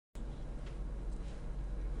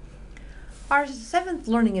Our seventh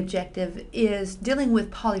learning objective is dealing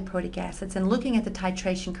with polyprotic acids and looking at the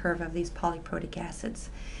titration curve of these polyprotic acids.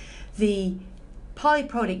 The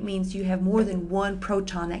polyprotic means you have more than one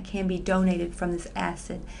proton that can be donated from this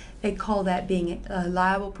acid. They call that being a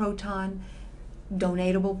liable proton,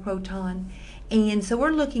 donatable proton. And so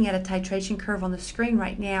we're looking at a titration curve on the screen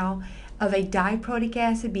right now of a diprotic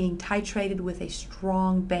acid being titrated with a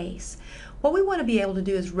strong base. What we want to be able to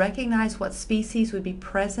do is recognize what species would be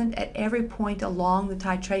present at every point along the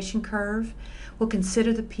titration curve. We'll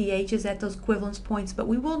consider the pHs at those equivalence points, but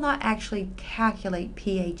we will not actually calculate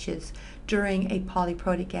pHs during a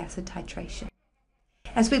polyprotic acid titration.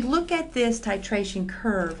 As we look at this titration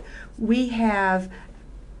curve, we have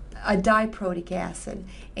a diprotic acid,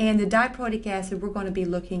 and the diprotic acid we're going to be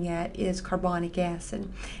looking at is carbonic acid,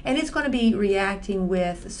 and it's going to be reacting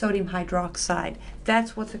with sodium hydroxide.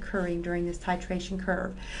 That's what's occurring during this titration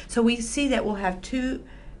curve. So we see that we'll have two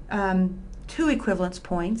equivalence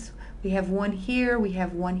points. We have one here, we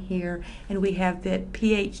have one here, and we have the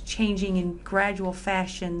pH changing in gradual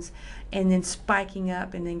fashions and then spiking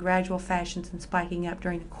up, and then gradual fashions and spiking up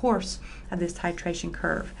during the course of this titration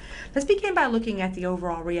curve. Let's begin by looking at the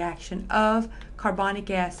overall reaction of carbonic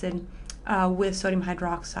acid with sodium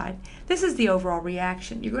hydroxide. This is the overall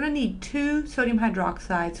reaction. You're going to need 2 sodium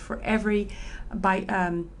hydroxides for every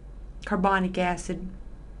carbonic acid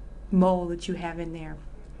mole that you have in there.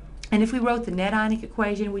 And if we wrote the net ionic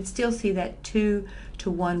equation, we'd still see that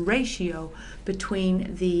 2-to-1 ratio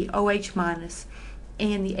between the OH minus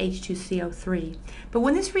and the H2CO3. But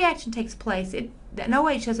when this reaction takes place, an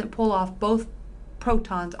OH doesn't pull off both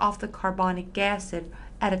protons off the carbonic acid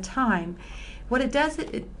at a time. What it does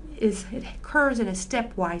is it occurs in a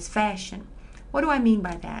stepwise fashion. What do I mean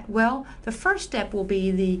by that? Well, the first step will be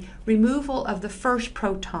the removal of the first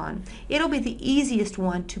proton. It'll be the easiest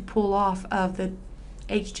one to pull off of the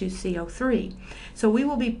H2CO3. So we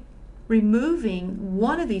will be removing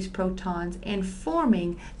one of these protons and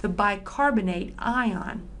forming the bicarbonate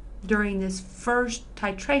ion during this first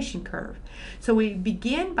titration curve. So we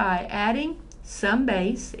begin by adding some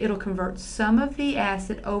base. It'll convert some of the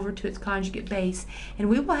acid over to its conjugate base, and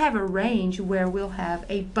we will have a range where we'll have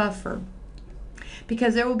a buffer,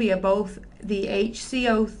 because there will be both the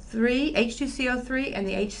H2CO3 and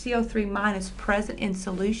the HCO3 minus present in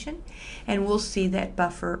solution, and we'll see that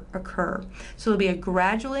buffer occur. So there'll be a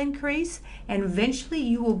gradual increase, and eventually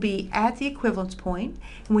you will be at the equivalence point.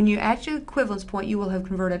 And when you're at your equivalence point, you will have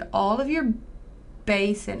converted all of your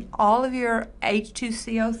base and all of your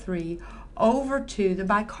H2CO3 over to the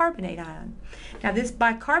bicarbonate ion. Now this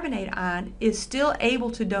bicarbonate ion is still able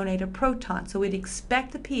to donate a proton, so we'd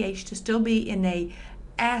expect the pH to still be in a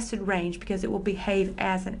acid range because it will behave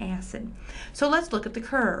as an acid. So let's look at the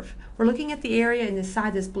curve. We're looking at the area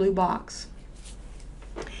inside this blue box,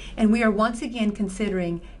 and we are once again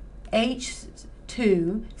considering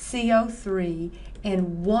H2CO3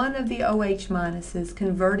 and one of the OH minuses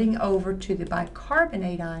converting over to the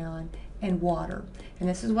bicarbonate ion and water. And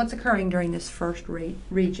this is what's occurring during this first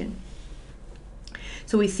region.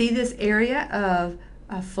 So we see this area of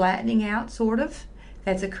flattening out, sort of,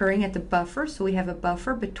 that's occurring at the buffer. So we have a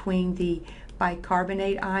buffer between the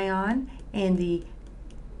bicarbonate ion and the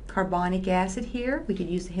carbonic acid here. We could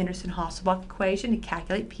use the Henderson-Hasselbalch equation to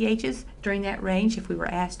calculate pHs during that range if we were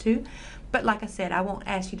asked to. But like I said, I won't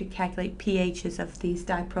ask you to calculate pHs of these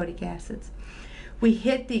diprotic acids. We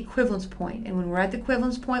hit the equivalence point, and when we're at the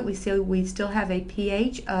equivalence point, we still have a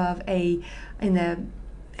pH of in the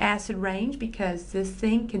acid range, because this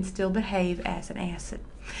thing can still behave as an acid.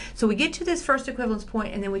 So we get to this first equivalence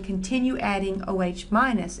point, and then we continue adding OH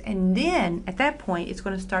minus, and then at that point it's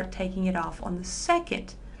going to start taking it off on the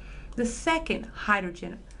second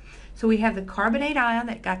hydrogen. So we have the carbonate ion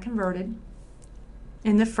that got converted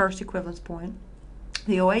in the first equivalence point.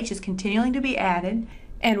 The OH is continuing to be added,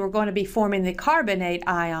 and we're going to be forming the carbonate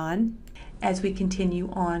ion as we continue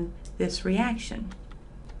on this reaction.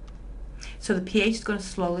 So the pH is going to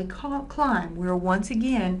slowly climb. We're once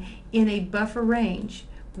again in a buffer range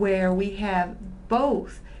where we have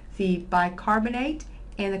both the bicarbonate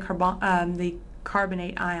and the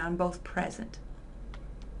carbonate ion both present.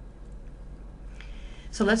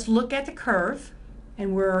 So let's look at the curve,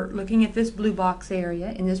 and we're looking at this blue box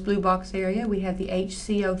area. In this blue box area, we have the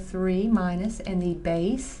HCO3 minus and the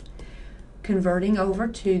base converting over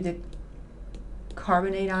to the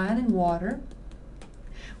carbonate ion and water.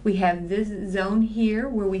 We have this zone here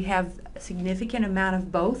where we have a significant amount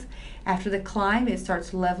of both. After the climb, it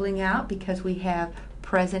starts leveling out because we have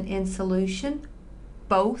present in solution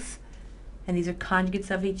both, and these are conjugates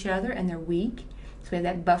of each other, and they're weak. So we have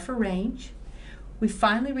that buffer range. We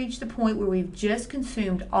finally reached the point where we've just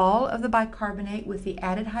consumed all of the bicarbonate with the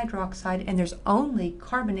added hydroxide, and there's only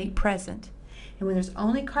carbonate present. And when there's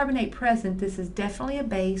only carbonate present, this is definitely a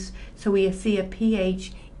base, so we see a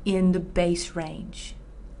pH in the base range.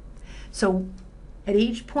 So at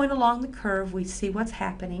each point along the curve, we see what's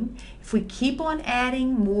happening. If we keep on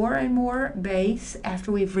adding more and more base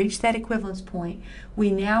after we've reached that equivalence point,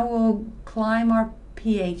 we now will climb our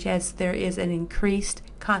pH as there is an increased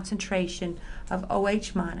concentration of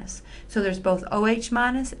OH minus. So there's both OH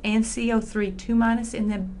minus and CO3 2 minus in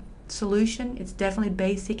the solution. It's definitely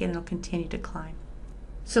basic and it'll continue to climb.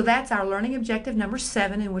 So that's our learning objective number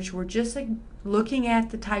 7, in which we're just looking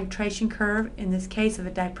at the titration curve, in this case of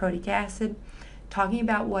a diprotic acid, talking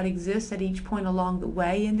about what exists at each point along the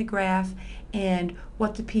way in the graph and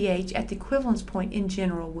what the pH at the equivalence point in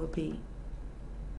general will be.